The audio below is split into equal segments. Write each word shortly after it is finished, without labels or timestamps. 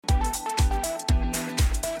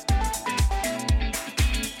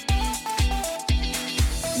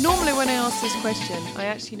when I ask this question, I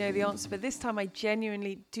actually know the answer, but this time I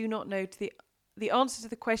genuinely do not know the answer to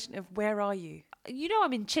the question of where are you? You know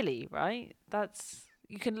I'm in Chile, right?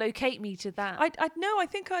 You can locate me to that. I'd know. I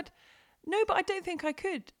think I'd no, but I don't think I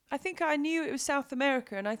could. I think I knew it was South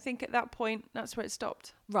America, and I think at that point that's where it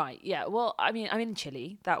stopped. Right, yeah. Well, I mean, I'm in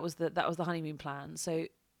Chile. That was the honeymoon plan. So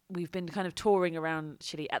we've been kind of touring around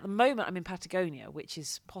Chile. At the moment, I'm in Patagonia, which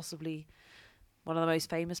is possibly one of the most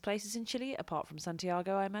famous places in Chile, apart from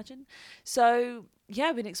Santiago, I imagine. So, yeah,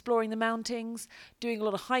 I've been exploring the mountains, doing a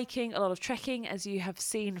lot of hiking, a lot of trekking, as you have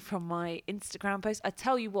seen from my Instagram post. I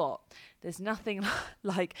tell you what, there's nothing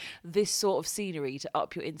like this sort of scenery to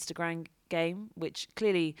up your Instagram game, which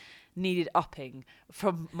clearly needed upping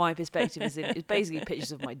from my perspective. It's basically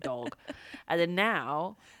pictures of my dog. And then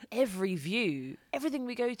now, everything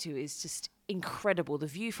we go to is just incredible. The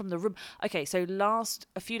view from the room. Okay, so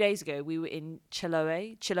a few days ago, we were in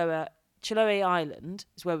Chiloé Island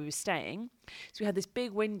is where we were staying. So we had this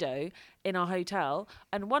big window in our hotel.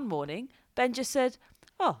 And one morning, Ben just said,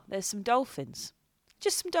 "Oh, there's some dolphins.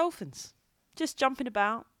 Just some dolphins. Just jumping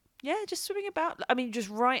about. Yeah, just swimming about." I mean,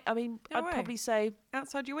 I'd probably say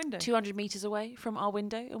outside your window, 200 meters away from our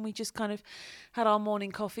window. And we just kind of had our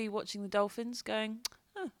morning coffee watching the dolphins going,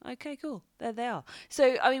 "Oh, okay, cool. There they are."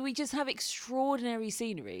 So, I mean, we just have extraordinary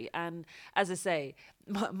scenery. And as I say,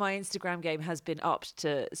 my Instagram game has been upped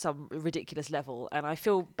to some ridiculous level. And I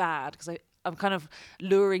feel bad because I'm kind of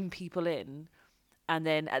luring people in. And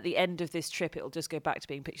then at the end of this trip, it'll just go back to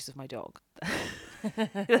being pictures of my dog.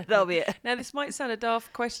 That'll be it. Now, this might sound a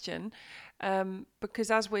daft question, because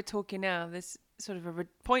as we're talking now, this sort of a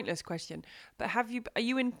pointless question. But are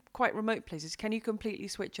you in quite remote places? Can you completely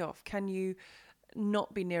switch off? Can you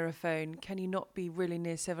not be near a phone? Can you not be really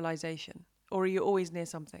near civilization? Or are you always near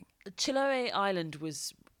something? Chiloé Island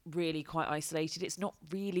was really quite isolated. It's not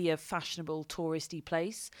really a fashionable touristy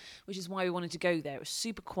place, which is why we wanted to go there. It was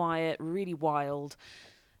super quiet, really wild.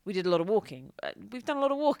 We did a lot of walking. We've done a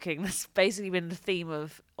lot of walking. That's basically been the theme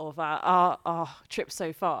of our trip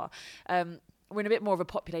so far. We're in a bit more of a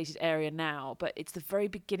populated area now, but it's the very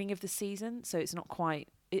beginning of the season, so it's not quite...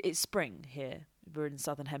 It's spring here. We're in the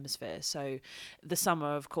Southern Hemisphere, so the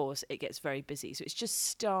summer, of course, it gets very busy. So it's just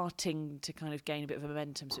starting to kind of gain a bit of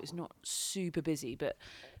momentum, so it's not super busy, but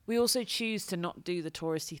we also choose to not do the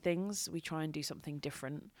touristy things. We try and do something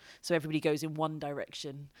different. So everybody goes in one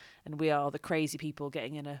direction, and we are the crazy people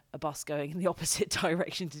getting in a bus going in the opposite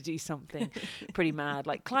direction to do something pretty mad,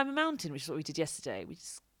 like climb a mountain, which is what we did yesterday. You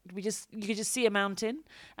could just see a mountain,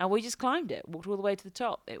 and we just climbed it, walked all the way to the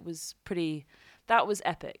top. That was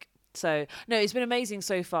epic. So no, it's been amazing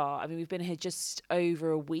so far. I mean, we've been here just over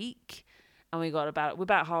a week, and we're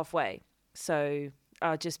about halfway. So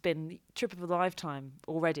just been trip of a lifetime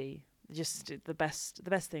already. Just the best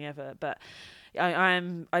thing ever. But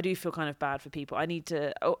I do feel kind of bad for people. I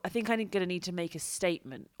think I'm gonna need to make a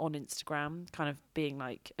statement on Instagram, kind of being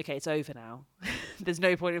like, okay, it's over now. There's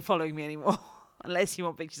no point in following me anymore unless you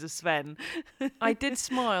want pictures of Sven. I did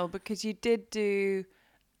smile because you did do...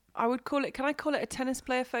 can I call it a tennis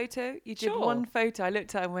player photo? You did one photo. I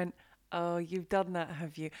looked at it and went, "Oh, you've done that,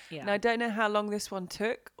 have you?" Yeah. Now, I don't know how long this one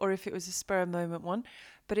took or if it was a spur of moment one,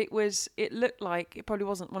 but it looked like it probably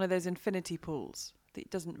wasn't one of those infinity pools that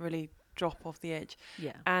doesn't really drop off the edge.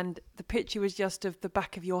 Yeah. And the picture was just of the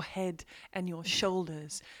back of your head and your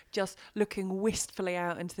shoulders just looking wistfully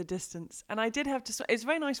out into the distance. And I did have to... It was a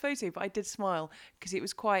very nice photo, but I did smile because it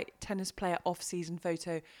was quite tennis player off-season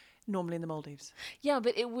photo, normally in the Maldives. Yeah,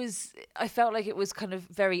 but I felt like it was kind of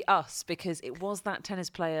very us, because it was that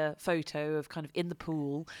tennis player photo of kind of in the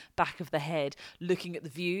pool, back of the head, looking at the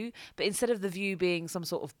view. But instead of the view being some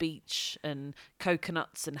sort of beach and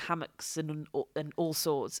coconuts and hammocks and all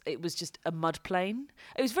sorts, it was just a mud plain.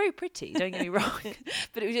 It was very pretty, don't get me wrong.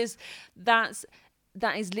 But it was just, that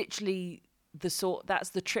is literally... that's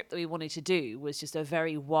the trip that we wanted to do, was just a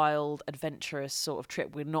very wild, adventurous sort of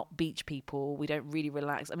trip. We're not beach people. We don't really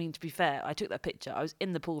relax. I mean, to be fair, I took that picture. I was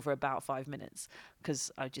in the pool for about 5 minutes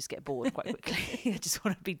because I just get bored quite quickly. I just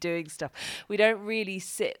want to be doing stuff. We don't really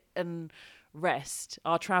sit and rest.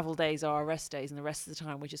 Our travel days are our rest days, and the rest of the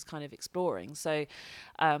time we're just kind of exploring. So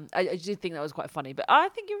I did think that was quite funny. But I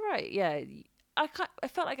think you're right. Yeah, I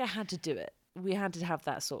felt like I had to do it. We had to have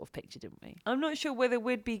that sort of picture, didn't we? I'm not sure whether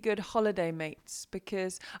we'd be good holiday mates,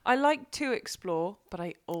 because I like to explore, but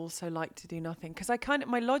I also like to do nothing. Because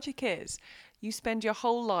my logic is, you spend your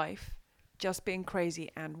whole life just being crazy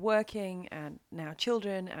and working and now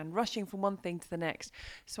children and rushing from one thing to the next.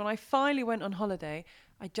 So when I finally went on holiday,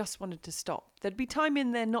 I just wanted to stop. There'd be time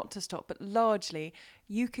in there not to stop, but largely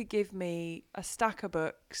you could give me a stack of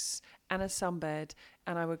books and a sunbed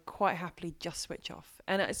and I would quite happily just switch off.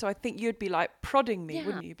 And so I think you'd be like prodding me,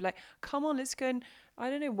 wouldn't you? Be like, come on, let's go and,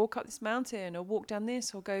 I don't know, walk up this mountain or walk down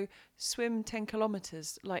this or go swim 10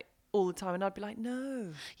 kilometres like all the time. And I'd be like,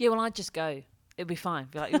 no. Yeah, well, I'd just go. It'd be fine.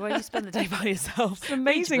 Be like, well, you spend the day by yourself. It's an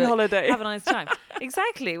amazing holiday. Have a nice time.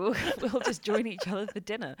 Exactly. We'll just join each other for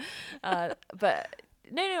dinner. But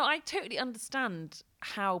no, I totally understand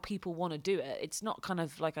how people want to do it. It's not kind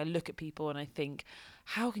of like I look at people and I think,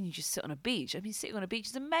 how can you just sit on a beach? I mean, sitting on a beach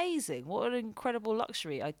is amazing. What an incredible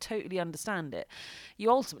luxury. I totally understand it.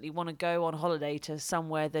 You ultimately want to go on holiday to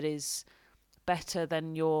somewhere that is better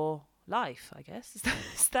than your life, I guess.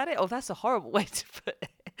 Is that it? Oh, that's a horrible way to put it.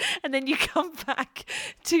 And then you come back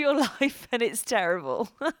to your life and it's terrible.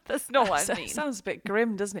 That's not what I mean. Sounds a bit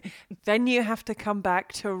grim, doesn't it? Then you have to come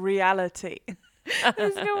back to reality.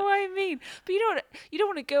 That's not what I mean. But you don't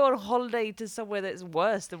want to go on holiday to somewhere that's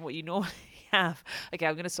worse than what you normally have. Okay,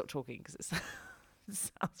 I'm going to stop talking because it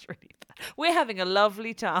sounds really bad. We're having a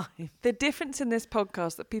lovely time. The difference in this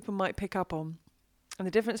podcast that people might pick up on, and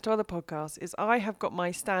the difference to other podcasts, is I have got my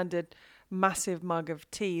standard massive mug of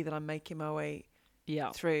tea that I'm making my way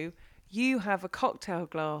through. You have a cocktail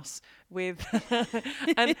glass with,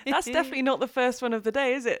 and that's definitely not the first one of the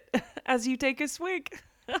day, is it? As you take a swig.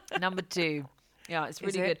 Number 2. Yeah, it's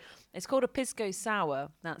really good. It's called a Pisco Sour.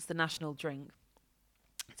 That's the national drink.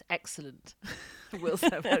 It's excellent. Will's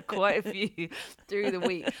have had quite a few through the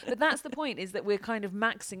week. But that's the point, is that we're kind of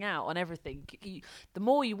maxing out on everything. The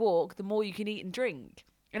more you walk, the more you can eat and drink.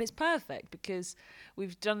 And it's perfect because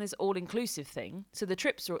we've done this all-inclusive thing. So the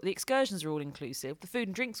excursions are all-inclusive. The food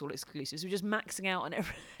and drinks are all-exclusive. So we're just maxing out on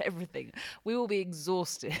everything. We will be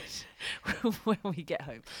exhausted when we get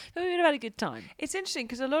home. But we've had a good time. It's interesting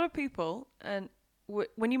because a lot of people, and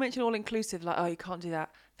when you mention all-inclusive, like, oh, you can't do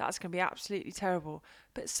that, that's going to be absolutely terrible.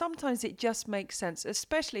 But sometimes it just makes sense,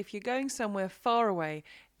 especially if you're going somewhere far away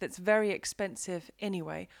that's very expensive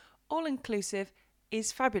anyway. All-inclusive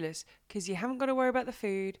is fabulous because you haven't got to worry about the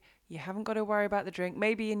food, you haven't got to worry about the drink.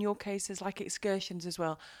 Maybe in your case there's like excursions as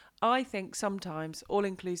well. I think sometimes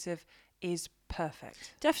all-inclusive is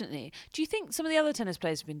perfect. Definitely. Do you think some of the other tennis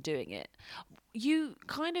players have been doing it?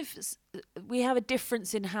 We have a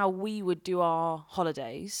difference in how we would do our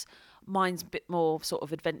holidays. Mine's a bit more sort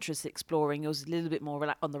of adventurous exploring. Yours is a little bit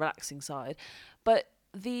more on the relaxing side. But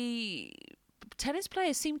the tennis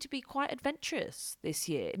players seem to be quite adventurous this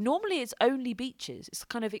year. Normally it's only beaches. It's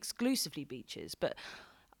kind of exclusively beaches. But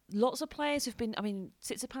lots of players have been... I mean,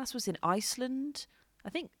 Tsitsipas was in Iceland. I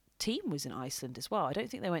think Thiem was in Iceland as well. I don't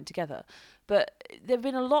think they went together. But there have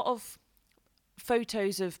been a lot of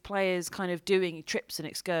photos of players kind of doing trips and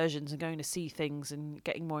excursions and going to see things and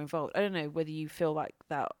getting more involved. I don't know whether you feel like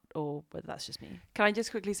that or whether that's just me. Can I just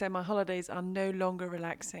quickly say my holidays are no longer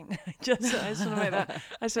relaxing? I just want to make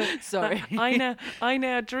that. Sorry. I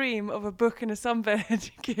now dream of a book and a sunbed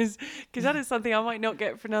because that is something I might not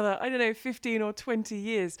get for another, 15 or 20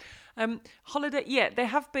 years. There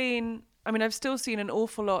have been, I've still seen an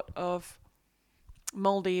awful lot of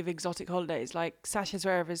Maldives exotic holidays. Like Sasha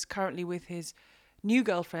Zverev is currently with his new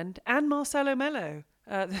girlfriend and Marcelo Melo.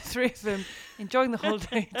 The three of them enjoying the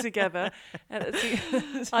holiday together.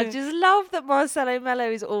 I just love that Marcelo Melo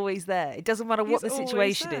is always there. It doesn't matter what the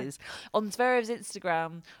situation is. On Zverev's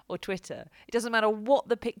Instagram or Twitter, it doesn't matter what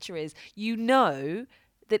the picture is. You know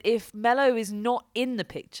that if Melo is not in the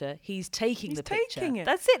picture, he's taking the picture. Taking it.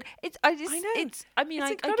 That's it. I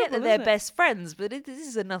get that they're best friends, but this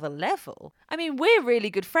is another level. I mean, we're really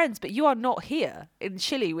good friends, but you are not here in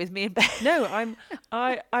Chile with me and Ben. No,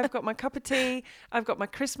 I've got my cup of tea. I've got my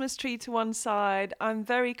Christmas tree to one side. I'm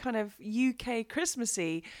very kind of UK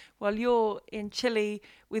Christmassy while you're in Chile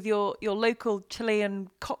with your local Chilean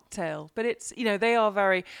cocktail. But it's, they are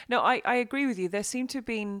very... No, I agree with you. There seem to have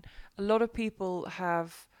been... A lot of people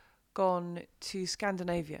have gone to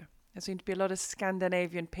Scandinavia. There seem to be a lot of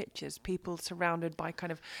Scandinavian pictures, people surrounded by kind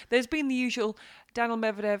of... There's been the usual Daniil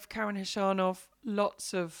Medvedev, Karen Khachanov,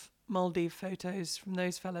 lots of Maldives photos from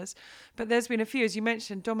those fellas. But there's been a few, as you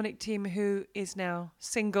mentioned, Dominic Thiem, who is now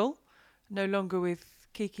single, no longer with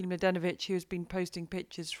Kiki Mladenovic, who has been posting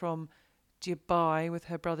pictures from Dubai with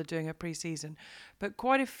her brother doing her pre-season. But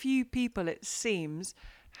quite a few people, it seems,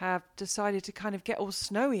 have decided to kind of get all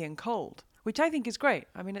snowy and cold, which I think is great.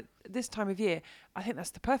 I mean, at this time of year, I think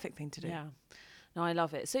that's the perfect thing to do. Yeah. No, I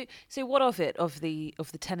love it. So what of the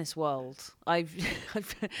tennis world? I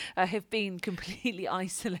have been completely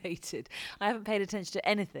isolated. I haven't paid attention to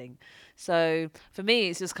anything. So for me,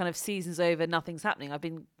 it's just kind of season's over, nothing's happening. I've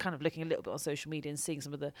been kind of looking a little bit on social media and seeing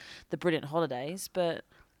some of the brilliant holidays, but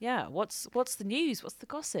yeah, what's the news? What's the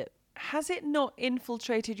gossip? Has it not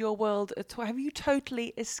infiltrated your world at all? Have you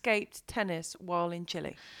totally escaped tennis while in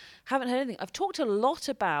Chile? Haven't heard anything. I've talked a lot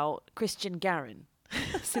about Christian Garin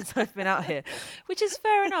since I've been out here, which is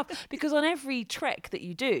fair enough, because on every trek that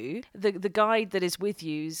you do, the guide that is with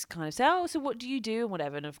you's kind of say, oh, so what do you do and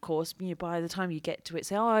whatever, and of course, by the time you get to it,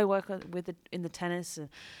 say, oh, I work in the tennis and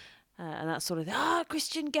that sort of thing.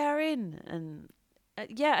 Christian Garin, and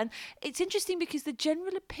and it's interesting because the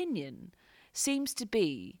general opinion seems to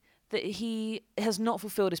be that he has not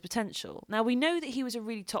fulfilled his potential. Now, we know that he was a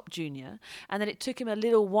really top junior and that it took him a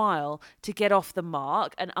little while to get off the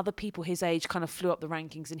mark, and other people his age kind of flew up the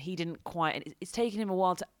rankings and he didn't quite. And it's taken him a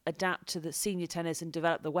while to adapt to the senior tennis and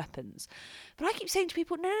develop the weapons. But I keep saying to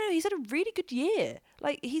people, no, he's had a really good year.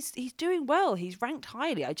 Like, he's doing well. He's ranked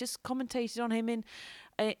highly. I just commentated on him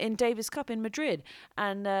in Davis Cup in Madrid,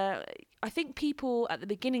 and I think people at the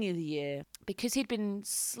beginning of the year, because he'd been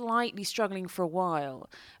slightly struggling for a while,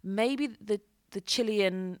 maybe the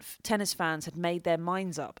Chilean tennis fans had made their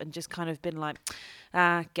minds up and just kind of been like,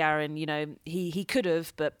 Garin, he could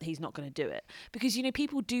have, but he's not going to do it. Because,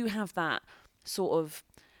 people do have that sort of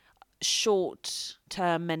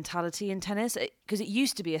short-term mentality in tennis, because it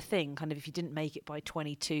used to be a thing, kind of, if you didn't make it by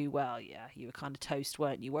 22, well, yeah, you were kind of toast,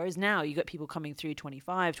 weren't you? Whereas now you got people coming through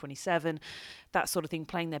 25, 27, that sort of thing,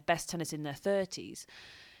 playing their best tennis in their 30s.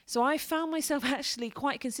 So I found myself actually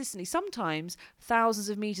quite consistently, sometimes thousands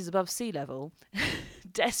of meters above sea level,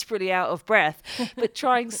 desperately out of breath, but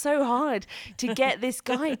trying so hard to get this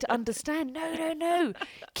guy to understand, no,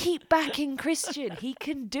 keep backing Christian. He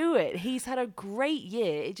can do it. He's had a great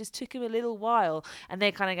year. It just took him a little while. And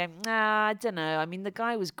they're kind of going, I don't know. I mean, the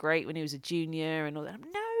guy was great when he was a junior and all that.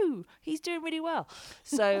 No, he's doing really well.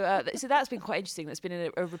 So so that's been quite interesting. That's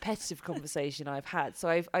been a repetitive conversation I've had. So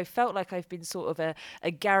I've felt like I've been sort of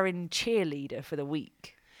a Garin cheerleader for the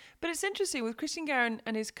week. But it's interesting with Christian Garin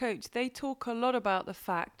and his coach, they talk a lot about the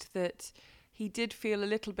fact that he did feel a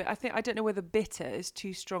little bit, I don't know whether bitter is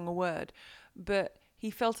too strong a word, but he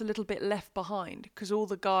felt a little bit left behind because all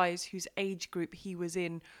the guys whose age group he was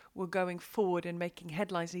in were going forward and making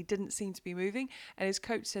headlines and he didn't seem to be moving. And his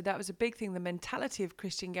coach said that was a big thing. The mentality of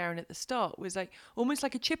Christian Garin at the start was like almost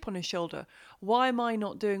like a chip on his shoulder. Why am I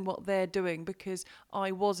not doing what they're doing? Because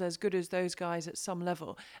I was as good as those guys at some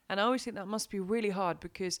level. And I always think that must be really hard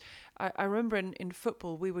because I remember in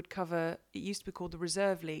football we would cover, it used to be called the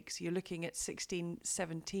reserve league. So you're looking at 16,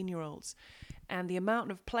 17-year-olds. And the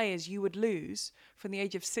amount of players you would lose from the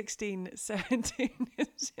age of 16, 17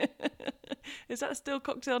 is that still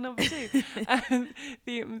cocktail number 2?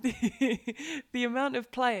 The amount of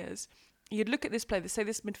players, you'd look at this player, say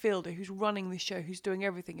this midfielder who's running the show, who's doing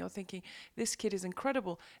everything. You're thinking, this kid is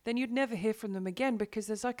incredible. Then you'd never hear from them again because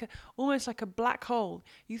there's almost like a black hole.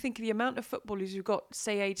 You think of the amount of footballers who've got,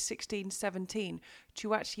 say, age 16, 17,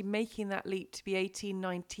 to actually making that leap to be 18,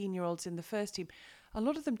 19-year-olds in the first team. A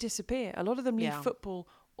lot of them disappear. A lot of them leave football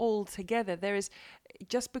altogether. There is,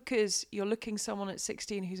 just because you're looking someone at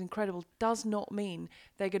 16 who's incredible does not mean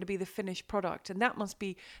they're going to be the finished product. And that must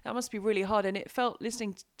be really hard. And it felt,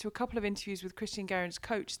 listening to a couple of interviews with Christian Garin's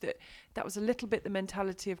coach, that was a little bit the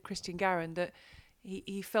mentality of Christian Garin, that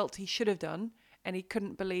he felt he should have done and he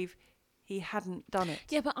couldn't believe he hadn't done it.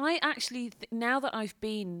 Yeah, but I actually, now that I've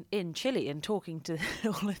been in Chile and talking to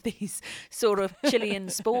all of these sort of Chilean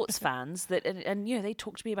sports fans, and they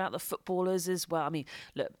talk to me about the footballers as well. I mean,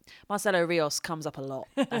 look, Marcelo Rios comes up a lot.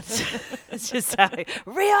 That's just how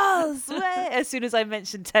Rios! As soon as I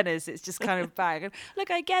mention tennis, it's just kind of bang. And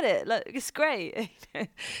look, I get it. Look, it's great.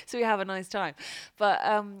 So we have a nice time. But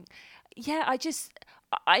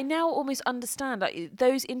I now almost understand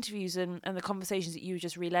those interviews and the conversations that you were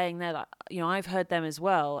just relaying there. Like, I've heard them as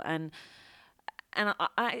well, and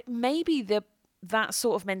I maybe that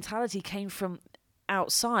sort of mentality came from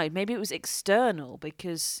outside. Maybe it was external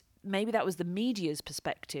because maybe that was the media's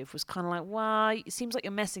perspective. Was kind of like, well, it seems like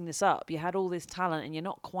you're messing this up. You had all this talent and you're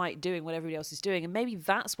not quite doing what everybody else is doing, and maybe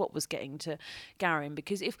that's what was getting to Garin.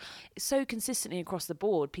 Because if so consistently across the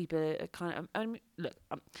board, people are kind of.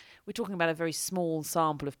 We're talking about a very small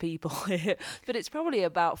sample of people here, but it's probably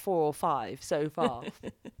about 4 or 5 so far.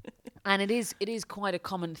 And it is quite a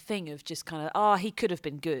common thing of just kind of, he could have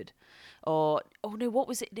been good. Or, oh no, what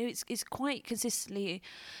was it? No, it's quite consistently,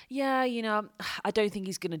 I don't think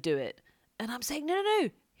he's going to do it. And I'm saying,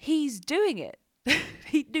 no, he's doing it.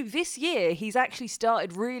 This year he's actually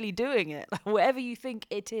started really doing it, whatever you think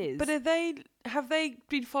it is. But have they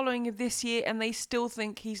been following him this year and they still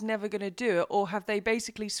think he's never going to do it, or have they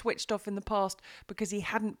basically switched off in the past because he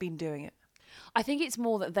hadn't been doing it? I think it's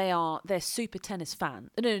more that they're super tennis fans.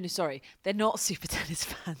 No, sorry. They're not super tennis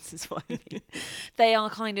fans is what I mean. They are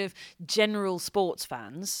kind of general sports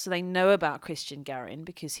fans. So they know about Christian Garin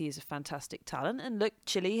because he is a fantastic talent. And look,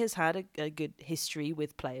 Chile has had a good history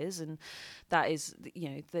with players, and that is,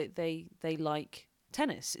 they like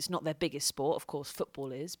tennis. It's not their biggest sport, of course,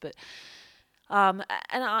 football is, but and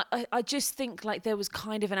I just think like there was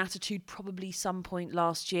kind of an attitude probably some point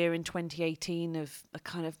last year in 2018 of a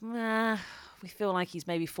kind of, we feel like he's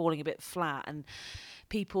maybe falling a bit flat, and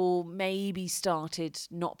people maybe started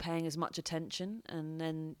not paying as much attention. And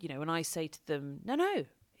then, when I say to them, no,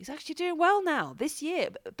 he's actually doing well now this year.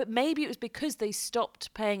 But maybe it was because they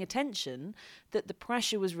stopped paying attention that the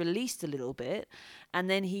pressure was released a little bit, and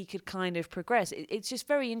then he could kind of progress. It's just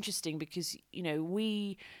very interesting because,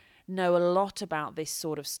 we know a lot about this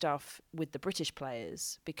sort of stuff with the British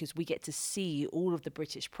players because we get to see all of the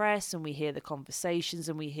British press and we hear the conversations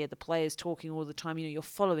and we hear the players talking all the time. You're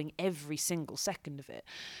following every single second of it.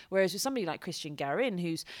 Whereas with somebody like Christian Garin,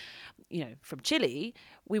 who's, from Chile,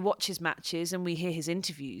 we watch his matches and we hear his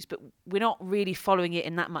interviews, but we're not really following it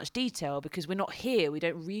in that much detail because we're not here. We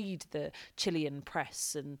don't read the Chilean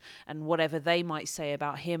press and whatever they might say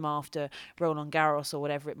about him after Roland Garros or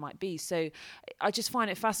whatever it might be. So I just find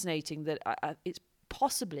it fascinating that it's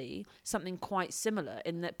possibly something quite similar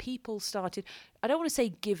in that people started, I don't want to say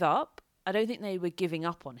give up. I don't think they were giving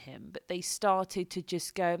up on him, but they started to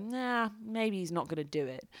just go, maybe he's not going to do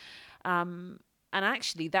it. And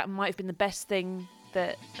actually, that might have been the best thing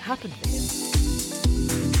that happened for him.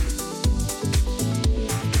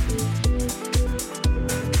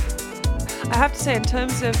 I have to say, in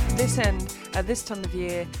terms of this end, at this time of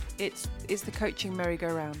year, it's the coaching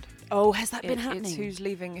merry-go-round. Oh, has that been happening? It's who's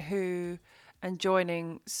leaving who and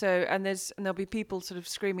joining. So, and there'll be people sort of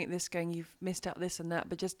screaming at this going, you've missed out this and that.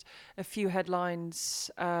 But just a few headlines.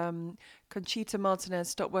 Conchita Martinez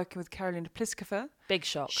stopped working with Karolina Pliskova. Big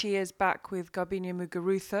shock. She is back with Garbine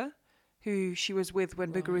Muguruza, who she was with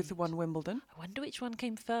when Muguruza won Wimbledon. I wonder which one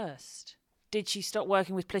came first. Did she stop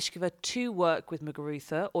working with Pliskova to work with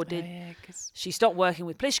Muguruza, or did she stop working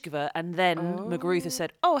with Pliskova and then Muguruza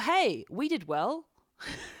said, oh, hey, we did well.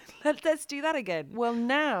 Let's do that again. Well,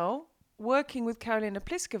 now working with Karolina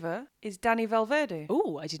Pliskova is Dani Valverde.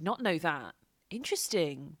 Oh, I did not know that.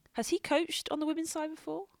 Interesting. Has he coached on the women's side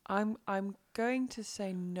before? I'm going to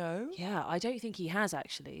say no. Yeah, I don't think he has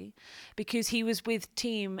actually, because he was with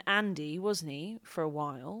Team Andy, wasn't he, for a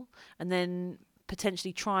while, and then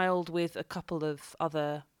potentially trialled with a couple of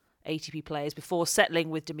other ATP players before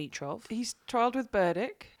settling with Dimitrov. He's trialled with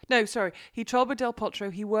Burdick. No, sorry. He trialled with Del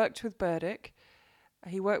Potro. He worked with Burdick.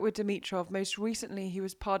 He worked with Dimitrov. Most recently, he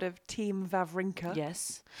was part of Team Wawrinka.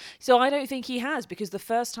 Yes. So I don't think he has, because the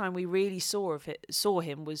first time we really saw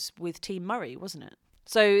him was with Team Murray, wasn't it?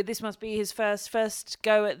 So this must be his first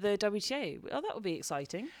go at the WTA. Oh, that would be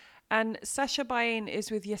exciting. And Sasha Bain is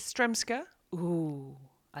with Yastremska. Ooh,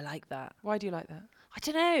 I like that. Why do you like that? I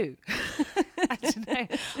don't know. I don't know.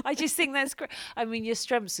 I just think that's great. I mean,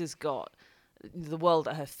 Yastremska's got the world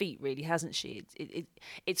at her feet, really, hasn't she?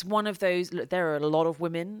 It's one of those. Look, there are a lot of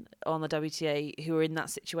women on the WTA who are in that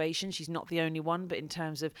situation. She's not the only one, but in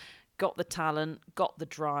terms of got the talent, got the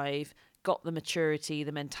drive, got the maturity,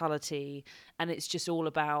 the mentality, and it's just all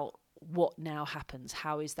about what now happens.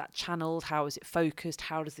 How is that channeled? How is it focused?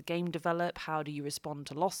 How does the game develop? How do you respond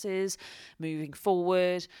to losses moving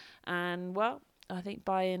forward? And well, I think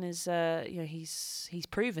Bain is, he's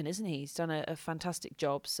proven, isn't he? He's done a fantastic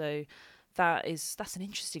job. So that's an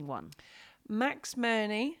interesting one. Max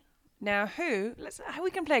Mirny. Now, we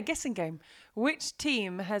can play a guessing game. Which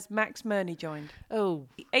team has Max Mirny joined? Oh,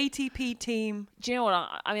 the ATP team. Do you know what?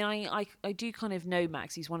 I do kind of know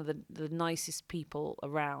Max. He's one of the nicest people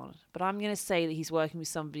around. But I'm going to say that he's working with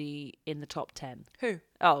somebody in the top 10. Who?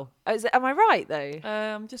 Oh, am I right though?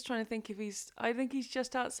 I'm just trying to think I think he's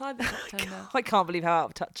just outside the top 10 now. I can't believe how out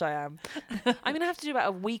of touch I am. I'm going to have to do about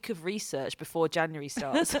a week of research before January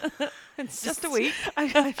starts. It's just a week.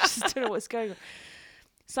 I just don't know what's going on.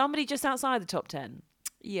 Somebody just outside the top 10.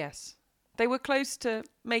 Yes. They were close to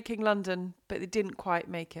making London, but they didn't quite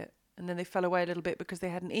make it. And then they fell away a little bit because they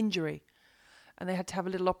had an injury. And they had to have a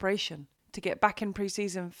little operation to get back in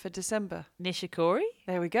pre-season for December. Nishikori?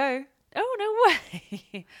 There we go. Oh, no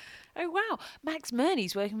way. Oh, wow. Max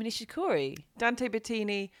Mirny's working with Nishikori. Dante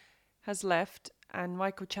Bettini has left and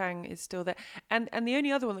Michael Chang is still there. And the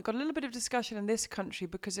only other one that got a little bit of discussion in this country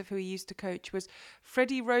because of who he used to coach was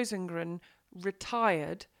Freddie Rosengren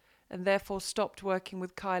retired and therefore stopped working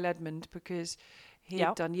with Kyle Edmund because he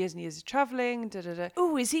had done years and years of travelling.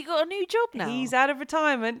 Oh, has he got a new job now? He's out of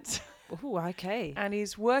retirement. Oh, okay. And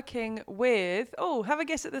he's working with, have a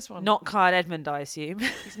guess at this one. Not Kyle Edmund, I assume.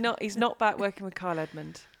 He's not back working with Kyle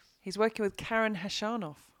Edmund. He's working with Karen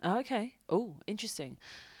Hashanoff. Okay. Oh, interesting.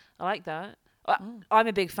 I like that. I'm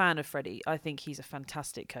a big fan of Freddie. I think he's a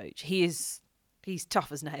fantastic coach. He's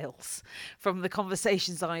tough as nails. From the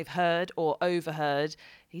conversations I've heard or overheard,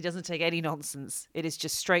 he doesn't take any nonsense. It is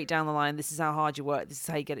just straight down the line. This is how hard you work. This is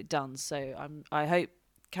how you get it done. So I hope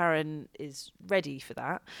Karen is ready for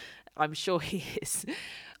that. I'm sure he is.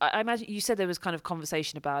 I imagine you said there was kind of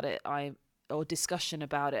conversation about it, or discussion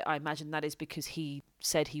about it. I imagine that is because he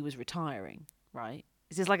said he was retiring, right?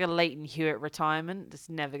 Is this like a Leighton Hewitt retirement that's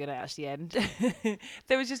never going to actually end?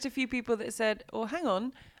 There was just a few people that said, "Oh, hang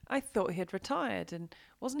on, I thought he had retired, and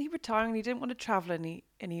wasn't he retiring? He didn't want to travel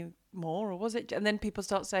any more, or was it?" And then people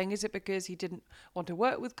start saying, "Is it because he didn't want to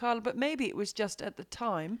work with Carla?" But maybe it was just at the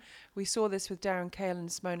time. We saw this with Darren Cahill and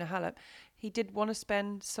Simona Halep. He did want to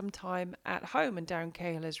spend some time at home, and Darren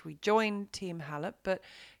Cahill has rejoined Team Halep, but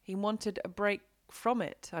he wanted a break from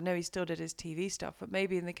it. I know he still did his TV stuff, but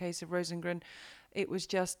maybe in the case of Rosengren, it was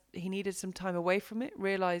just he needed some time away from it,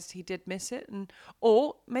 realised he did miss it,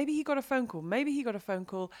 or maybe he got a phone call. Maybe he got a phone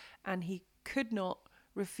call and he could not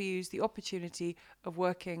refuse the opportunity of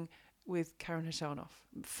working with Karen Hashanoff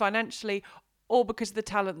financially, or because of the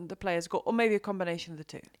talent that the players got, or maybe a combination of the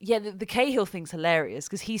two. Yeah, the Cahill thing's hilarious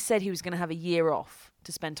because he said he was going to have a year off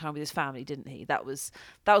to spend time with his family, didn't he? That was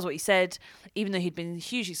what he said. Even though he'd been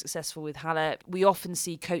hugely successful with Halep, we often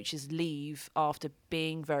see coaches leave after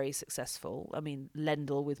being very successful. I mean,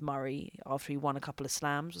 Lendl with Murray, after he won a couple of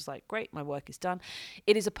slams, was like, great, my work is done.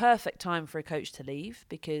 It is a perfect time for a coach to leave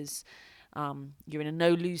because you're in a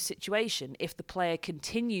no-lose situation. If the player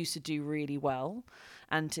continues to do really well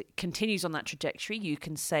and continues on that trajectory, you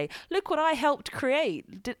can say, look what I helped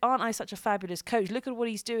create. Aren't I such a fabulous coach? Look at what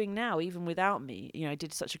he's doing now, even without me. I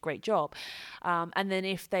did such a great job. And then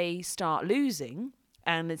if they start losing,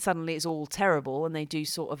 and then suddenly it's all terrible and they do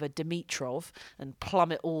sort of a Dimitrov and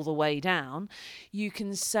plummet all the way down, you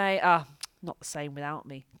can say, not the same without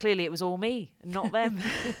me. Clearly it was all me and not them.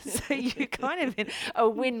 So you're kind of in a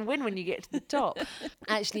win-win when you get to the top.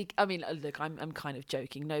 Actually, I mean, look, I'm kind of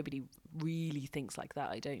joking. Nobody really thinks like that,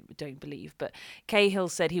 I don't believe. But Cahill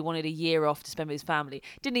said he wanted a year off to spend with his family.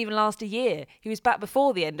 Didn't even last a year. He was back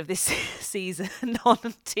before the end of this season on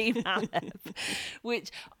Team Halep, which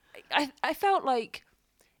I felt like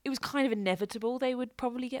it was kind of inevitable they would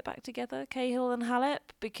probably get back together, Cahill and Halep,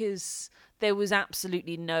 because there was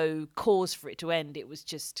absolutely no cause for it to end. It was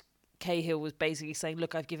just Cahill was basically saying,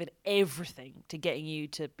 look, I've given everything to getting you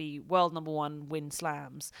to be world number one, win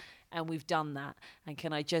slams, and we've done that. And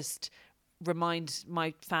can I just remind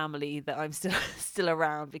my family that I'm still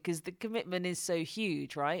around, because the commitment is so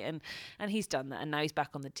huge, right? And he's done that, and now he's back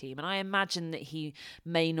on the team. And I imagine that he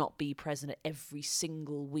may not be present every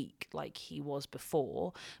single week like he was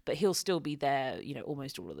before, but he'll still be there,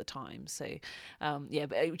 almost all of the time. So but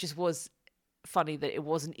it just was funny that it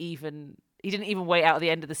wasn't even. He didn't even wait out the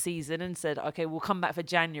end of the season and said, okay, we'll come back for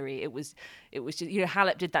January. It was just,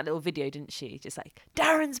 Halep did that little video, didn't she? Just like,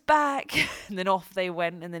 Darren's back. And then off they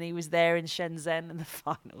went. And then he was there in Shenzhen in the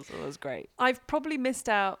finals. It was great. I've probably missed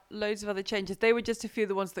out loads of other changes. They were just a few of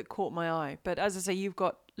the ones that caught my eye. But as I say, you've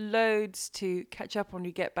got loads to catch up on when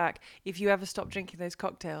you get back if you ever stop drinking those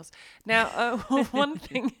cocktails. Now, one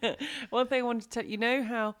thing I wanted to tell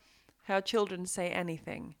you, how children say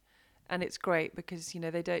anything. And it's great because,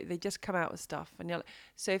 they just come out with stuff. And you're like,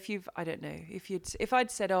 so if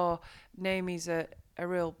I'd said, Naomi's a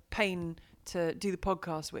real pain to do the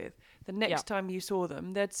podcast with, the next time you saw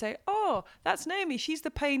them, they'd say, oh, that's Naomi. She's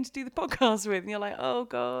the pain to do the podcast with. And you're like, oh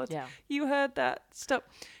God, you heard that stuff.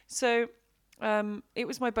 So it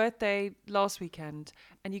was my birthday last weekend,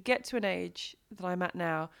 and you get to an age that I'm at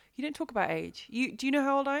now. You don't talk about age. Do you know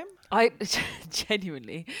how old I am? I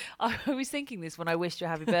genuinely, I was thinking this when I wished you a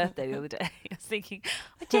happy birthday the other day. I was thinking,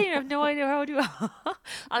 I genuinely have no idea how old you are.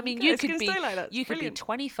 I mean, you could be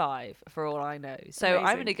 25 for all I know. So amazing.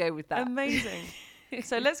 I'm going to go with that. Amazing.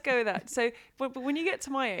 So let's go with that. So, but when you get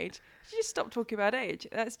to my age, you just stop talking about age.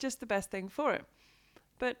 That's just the best thing for it.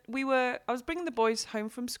 But I was bringing the boys home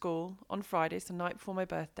from school on Friday, so the night before my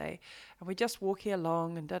birthday, and we're just walking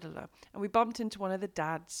along and and we bumped into one of the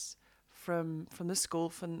dads from the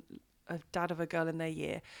school, from a dad of a girl in their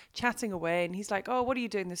year, chatting away, and he's like, oh, what are you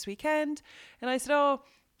doing this weekend? And I said, I'm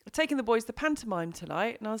taking the boys to pantomime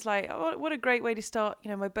tonight. And I was like, oh, what a great way to start,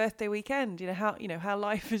 my birthday weekend, how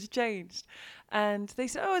life has changed. And they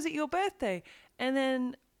said, oh, is it your birthday? And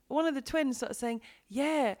then one of the twins started saying,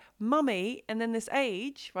 yeah, mummy, and then this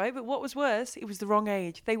age, right? But what was worse, it was the wrong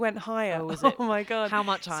age. They went higher. Oh, was it? Oh my God. How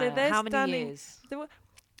much higher? So how many years?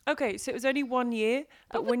 Okay, so it was only 1 year,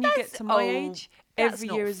 but but when you get that's- to my oh, age, that's every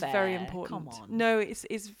not year is very fair. important. Come on. No,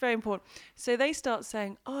 it's very important. So they start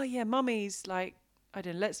saying, "Oh yeah, mummy's like, I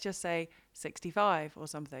don't know, let's just say 65 or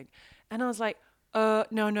something," and I was like, no,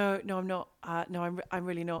 I'm not. No, I'm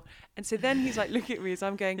really not." And so then he's like looking at me as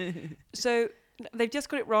I'm going, "So they've just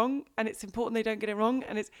got it wrong, and it's important they don't get it wrong."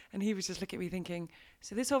 And he was just looking at me thinking,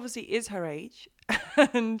 "So this obviously is her age,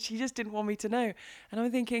 and she just didn't want me to know." And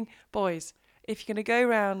I'm thinking, boys, if you're going to go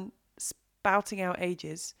around spouting out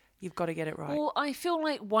ages, you've got to get it right. Well, I feel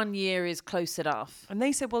like 1 year is close enough. And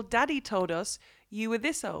they said, "Well, Daddy told us you were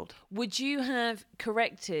this old." Would you have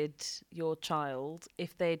corrected your child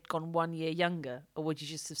if they'd gone 1 year younger? Or would you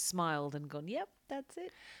just have smiled and gone, yep, that's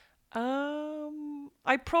it?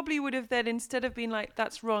 I probably would have then, instead of being like,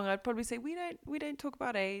 "That's wrong," I'd probably say, we don't talk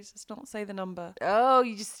about age. Let's not say the number. Oh,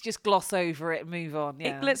 you just gloss over it and move on.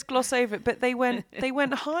 Yeah. Let's gloss over it. But they went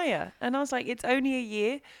higher, and I was like, "It's only a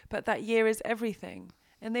year, but that year is everything."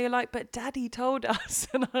 And they were like, "But Daddy told us,"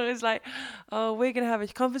 and I was like, "Oh, we're gonna have a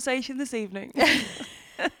conversation this evening."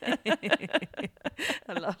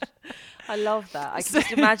 I love that. I can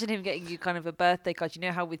just imagine him getting you kind of a birthday card. You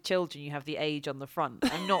know how with children you have the age on the front.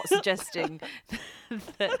 I'm not suggesting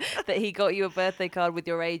that he got you a birthday card with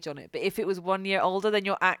your age on it. But if it was 1 year older than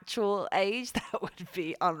your actual age, that would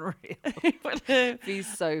be unreal. It would be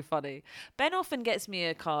so funny. Ben often gets me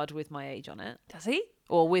a card with my age on it. Does he?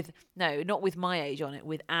 Or with, no, not with my age on it,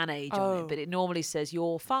 with an age on Oh. it. But it normally says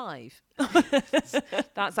you're 5.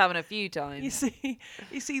 That's happened a few times.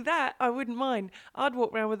 You see that I wouldn't mind. I'd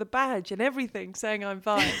walk around with a badge and everything saying I'm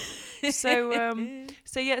 5. So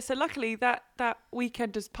luckily that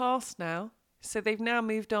weekend has passed now. So they've now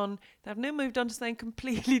moved on. They've now moved on to something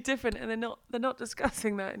completely different, and they're not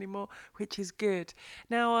discussing that anymore, which is good.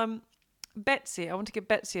 Now, Betsy, I want to give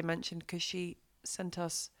Betsy a mention because she sent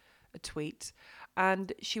us a tweet,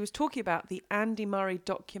 and she was talking about the Andy Murray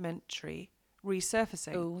documentary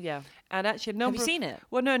resurfacing. Oh, yeah. And actually, Have you seen it?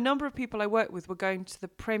 Well, no, a number of people I work with were going to the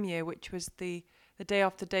premiere, which was the day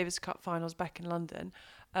after Davis Cup finals back in London.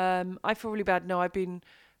 I feel really bad. No,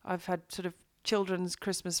 I've had sort of children's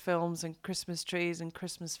Christmas films and Christmas trees and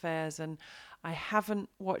Christmas fairs, and I haven't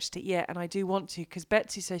watched it yet, and I do want to because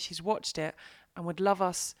Betsy says she's watched it and would love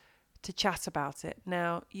us to chat about it.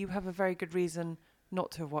 Now, you have a very good reason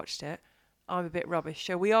not to have watched it. I'm a bit rubbish,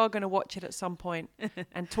 so we are going to watch it at some point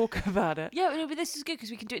and talk about it. Yeah, no, but this is good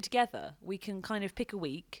because we can do it together. We can kind of pick a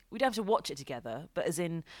week. We don't have to watch it together, but as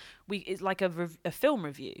in, it's like a film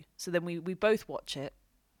review. So then we both watch it,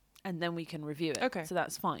 and then we can review it. Okay. So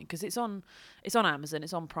that's fine because it's on Amazon,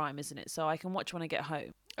 it's on Prime, isn't it? So I can watch when I get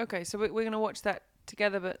home. Okay, so we're going to watch that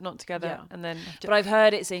together, but not together, Yeah. and then. But I've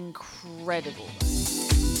heard it's incredible.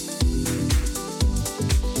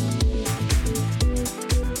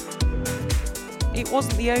 It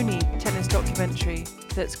wasn't the only tennis documentary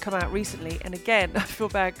that's come out recently, and again, I feel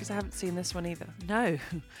bad because I haven't seen this one either. No.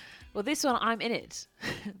 Well, this one, I'm in it,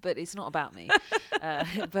 but it's not about me.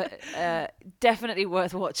 But definitely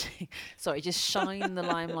worth watching. Sorry, just shine the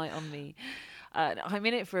limelight on me. I'm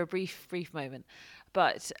in it for a brief moment.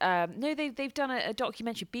 But no, they've done a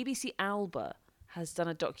documentary. BBC Alba has done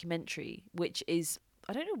a documentary, which is,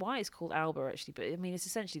 I don't know why it's called Alba actually, but I mean, it's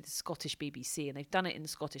essentially the Scottish BBC, and they've done it in the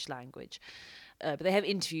Scottish language. But they have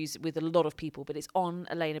interviews with a lot of people, but it's on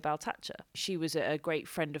Elena Baltacha. She was a great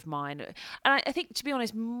friend of mine. And I think, to be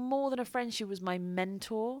honest, more than a friend, she was my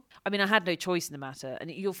mentor. I mean, I had no choice in the matter. And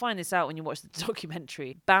you'll find this out when you watch the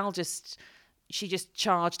documentary. She just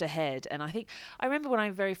charged ahead. And I remember when I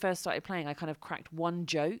very first started playing, I kind of cracked one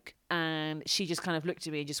joke. And she just kind of looked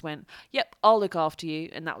at me and just went, "Yep, I'll look after you."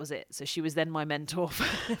 And that was it. So she was then my mentor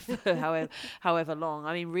for however long.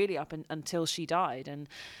 I mean, really up until she died.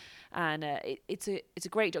 And it's a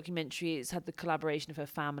great documentary. It's had the collaboration of her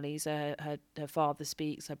families. Her father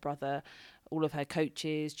speaks, her brother, all of her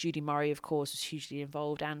coaches. Judy Murray, of course, was hugely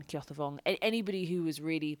involved, and Kyothawong. Anybody who was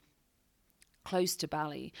really close to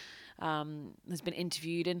Bali has been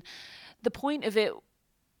interviewed. And the point of it,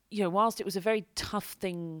 whilst it was a very tough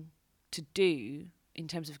thing to do in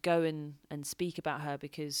terms of go and speak about her,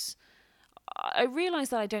 because I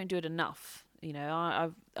realised that I don't do it enough.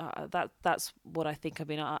 That's what I think. I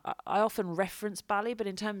mean, I often reference Bali, but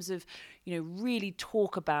in terms of, really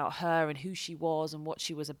talk about her and who she was and what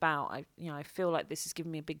she was about, I feel like this has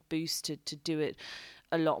given me a big boost to do it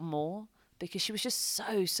a lot more, because she was just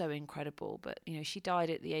so incredible. But, she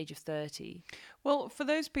died at the age of 30. Well, for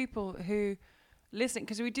those people who listen,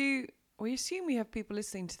 because we assume we have people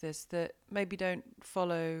listening to this that maybe don't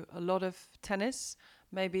follow a lot of tennis.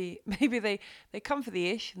 Maybe they come for the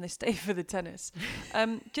ish and they stay for the tennis.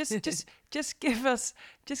 Just give us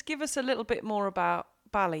a little bit more about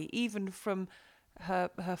Bali, even from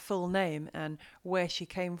her full name and where she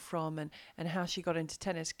came from and how she got into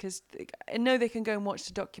tennis? Because I know they can go and watch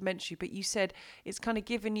the documentary, but you said it's kind of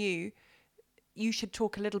given you should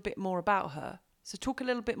talk a little bit more about her. So talk a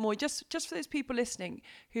little bit more, just for those people listening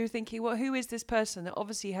who are thinking, well, who is this person that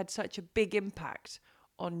obviously had such a big impact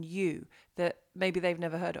on you that maybe they've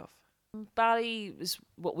never heard of? Bali is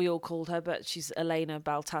what we all called her, but she's Elena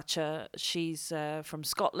Baltacha. She's from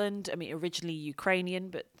Scotland. I mean, originally Ukrainian,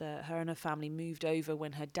 but her and her family moved over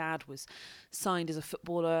when her dad was signed as a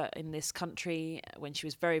footballer in this country when she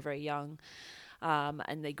was very, very young.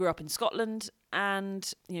 And they grew up in Scotland,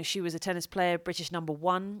 and she was a tennis player, British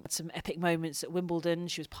 #1. Had some epic moments at Wimbledon.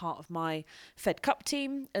 She was part of my Fed Cup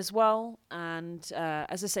team as well, and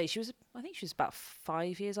as I say, I think she was about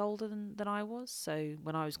 5 years older than I was. So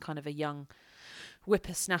when I was kind of a young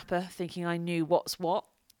whippersnapper thinking I knew what's what,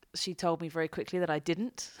 she told me very quickly that I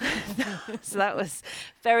didn't. So that was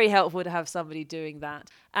very helpful to have somebody doing that.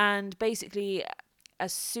 And basically,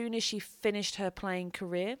 as soon as she finished her playing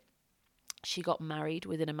career, she got married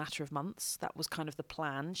within a matter of months. That was kind of the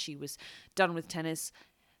plan. She was done with tennis,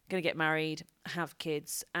 going to get married, have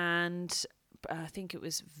kids. And I think it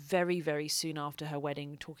was very, very soon after her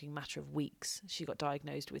wedding, talking matter of weeks, she got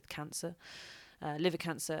diagnosed with cancer, liver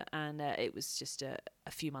cancer. And it was just a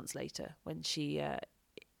few months later when she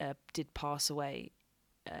did pass away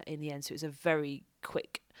in the end. So it was a very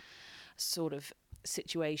quick sort of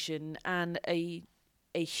situation and a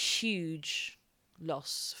huge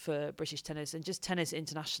loss for British tennis and just tennis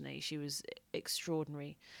internationally. She was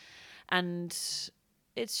extraordinary, and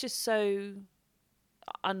it's just so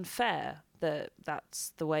unfair that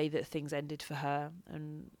that's the way that things ended for her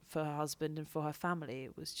and for her husband and for her family.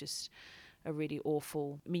 It was just a really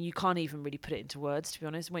awful, I mean, you can't even really put it into words, to be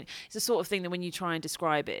honest. It's the sort of thing that when you try and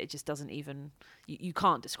describe it, it just doesn't even, you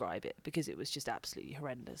can't describe it because it was just absolutely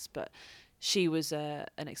horrendous. But she was an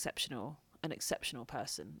exceptional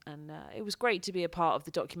person, and it was great to be a part of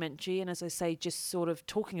the documentary, and as I say, just sort of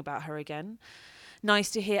talking about her again. Nice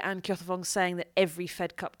to hear Anne Kjothevong saying that every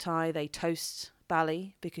Fed Cup tie they toast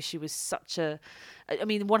Bali, because she was such I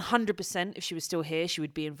mean, 100%, if she was still here, she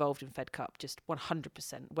would be involved in Fed Cup, just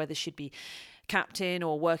 100%, whether she'd be captain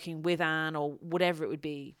or working with Anne or whatever it would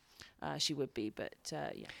be, she would be. But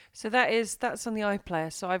yeah. So that's on the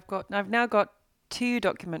iPlayer. So I've now got 2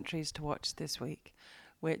 documentaries to watch this week,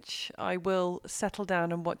 which I will settle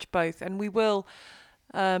down and watch both. And we will,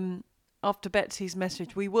 after Betsy's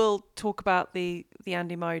message, we will talk about the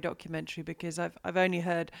Andy Murray documentary, because I've only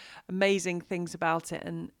heard amazing things about it.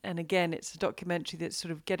 And again, it's a documentary that's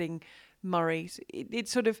sort of getting Murray.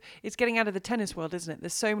 It's getting out of the tennis world, isn't it?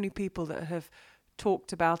 There's so many people that have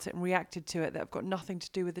talked about it and reacted to it that have got nothing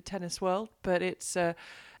to do with the tennis world. But it's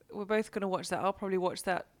we're both going to watch that. I'll probably watch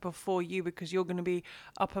that before you, because you're going to be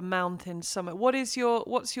up a mountain somewhere. What's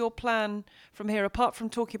your plan from here, apart from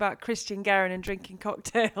talking about Christian Garin and drinking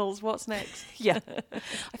cocktails? What's next? Yeah,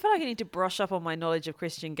 I feel like I need to brush up on my knowledge of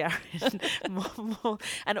Christian Garin more,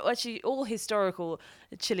 and actually all historical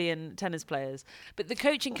Chilean tennis players. But the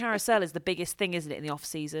coaching carousel is the biggest thing, isn't it, in the off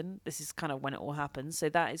season? This is kind of when it all happens, so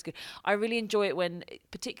that is good. I really enjoy it when,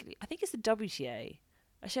 particularly, I think it's the WTA.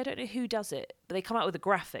 Actually, I don't know who does it, but they come out with a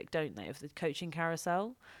graphic, don't they, of the coaching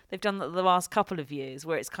carousel? They've done that the last couple of years,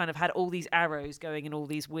 where it's kind of had all these arrows going in all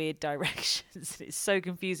these weird directions. It's so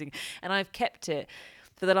confusing. And I've kept it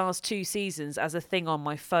for the last 2 seasons as a thing on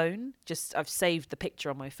my phone. I've saved the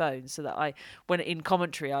picture on my phone so that when in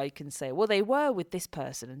commentary, I can say, well, they were with this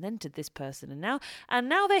person and then to this person and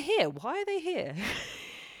now they're here. Why are they here?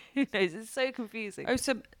 Who knows? It's so confusing. Oh,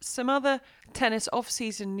 some other tennis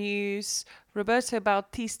off-season news. Roberto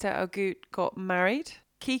Bautista Agut got married.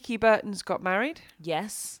 Kiki Bertens got married.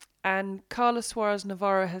 Yes. And Carla Suarez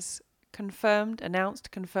Navarro has confirmed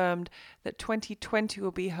that 2020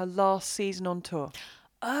 will be her last season on tour.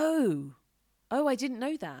 Oh, I didn't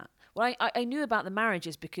know that. Well, I knew about the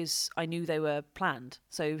marriages because I knew they were planned.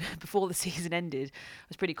 So before the season ended, I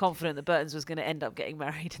was pretty confident that Bertens was going to end up getting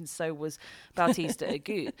married, and so was Bautista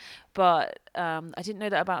Agut. But I didn't know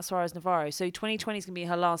that about Suarez Navarro. So 2020 is going to be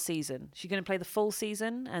her last season. She's going to play the full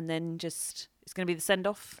season, and then it's going to be the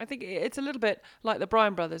send-off. I think it's a little bit like the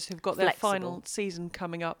Bryan brothers, who've got their final season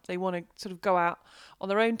coming up. They want to sort of go out on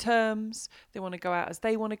their own terms. They want to go out as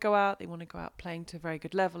they want to go out. They want to go out playing to a very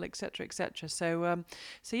good level, etc., etc. So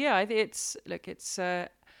yeah, I think it's.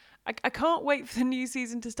 I can't wait for the new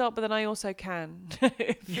season to start, but then I also can.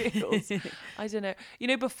 It feels, I don't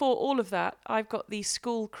know. Before all of that, I've got the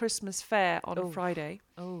school Christmas fair on Friday.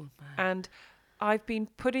 Oh, man. And I've been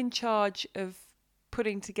put in charge of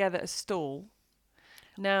putting together a stall.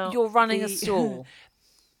 Now you're running a stall.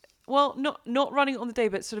 Well, not running it on the day,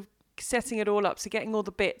 but sort of setting it all up. So getting all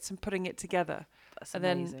the bits and putting it together. That's And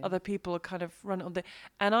amazing. then other people kind of run it on the...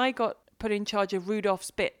 And I got put in charge of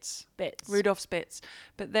Rudolph's Bits. Rudolph's Bits.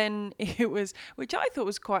 But then it was... Which I thought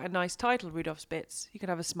was quite a nice title, Rudolph's Bits. You could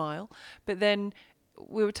have a smile. But then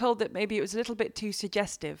we were told that maybe it was a little bit too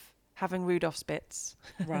suggestive, having Rudolph's Bits.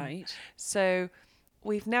 Right. So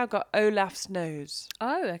we've now got Olaf's Nose.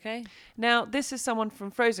 Oh, okay. Now, this is someone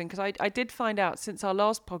from Frozen, because I did find out since our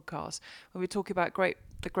last podcast, when we were talking about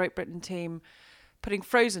the Great Britain team putting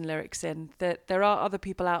Frozen lyrics in, that there are other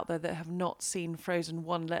people out there that have not seen Frozen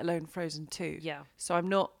 1, let alone Frozen 2. Yeah. So I'm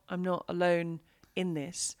not alone in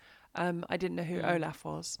this. I didn't know who Olaf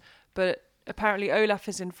was, but apparently Olaf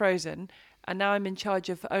is in Frozen, and now I'm in charge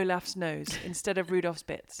of Olaf's Nose instead of Rudolph's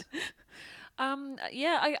Bits.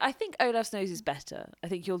 I think Olaf's Nose is better. I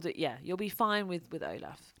think you'll be fine with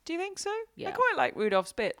Olaf. Do you think so? Yeah. I quite like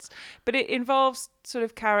Rudolph's Bits, but it involves sort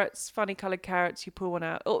of carrots, funny coloured carrots. You pull one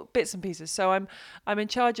out, bits and pieces. So I'm in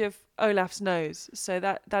charge of Olaf's Nose. So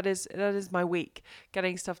that is my week,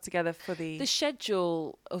 getting stuff together for the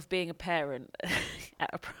schedule of being a parent at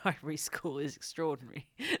a primary school is extraordinary.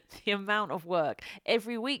 The amount of work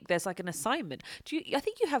every week. There's like an assignment. I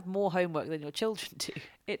think you have more homework than your children do.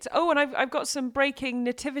 And I've got some breaking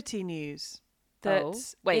nativity news. No.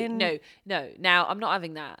 Now I'm not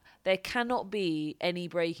having that. There cannot be any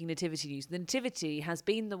breaking nativity news. The nativity has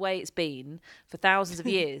been the way it's been for thousands of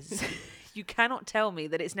years. You cannot tell me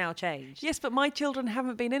that it's now changed. Yes, but my children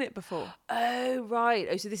haven't been in it before. Oh, right.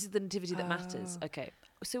 Oh, so this is the nativity that matters. Okay.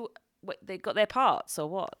 So they've got their parts or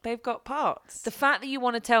what? They've got parts. The fact that you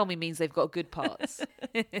want to tell me means they've got good parts.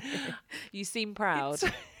 You seem proud.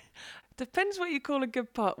 Depends what you call a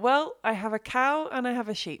good part. Well, I have a cow and I have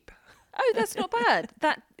a sheep. Oh, that's not bad.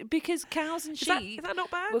 Because cows and sheep is that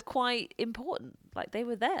not bad? were quite important. Like they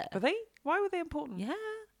were there. Were they? Why were they important? Yeah.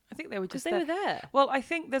 I think they were just Because they were there. Well, I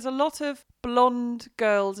think there's a lot of blonde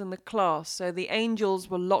girls in the class, so the angels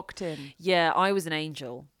were locked in. Yeah, I was an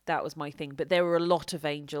angel. That was my thing. But there were a lot of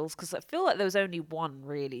angels because I feel like there was only one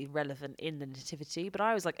really relevant in the nativity. But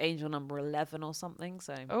I was like angel number 11 or something.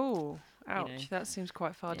 So oh, ouch! You know. That seems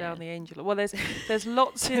quite far down the angel. Well, there's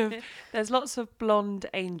lots of blonde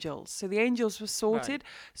angels. So the angels were sorted.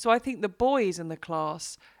 Right. So I think the boys in the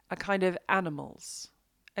class are kind of animals.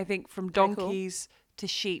 I think from donkeys to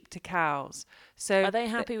sheep to cows. So are they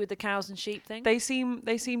happy with the cows and sheep thing? They seem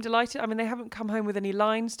delighted. I mean, they haven't come home with any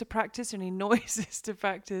lines to practice, any noises to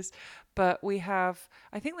practice, but we have,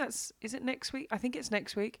 I think is it next week? I think it's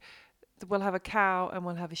next week. We'll have a cow and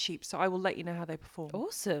we'll have a sheep. So I will let you know how they perform.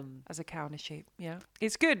 Awesome. As a cow and a sheep. Yeah.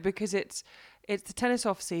 It's good because it's the tennis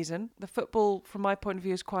off season. The football, from my point of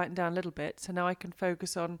view, is quieting down a little bit. So now I can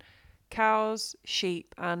focus on cows,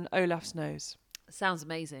 sheep and Olaf's Nose. Sounds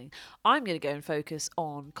amazing. I'm going to go and focus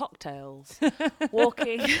on cocktails,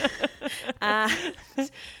 walking and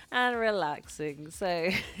relaxing. So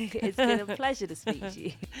it's been a pleasure to speak to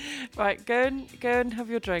you. Right, go and have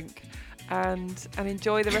your drink and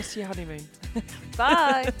enjoy the rest of your honeymoon.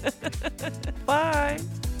 Bye. Bye.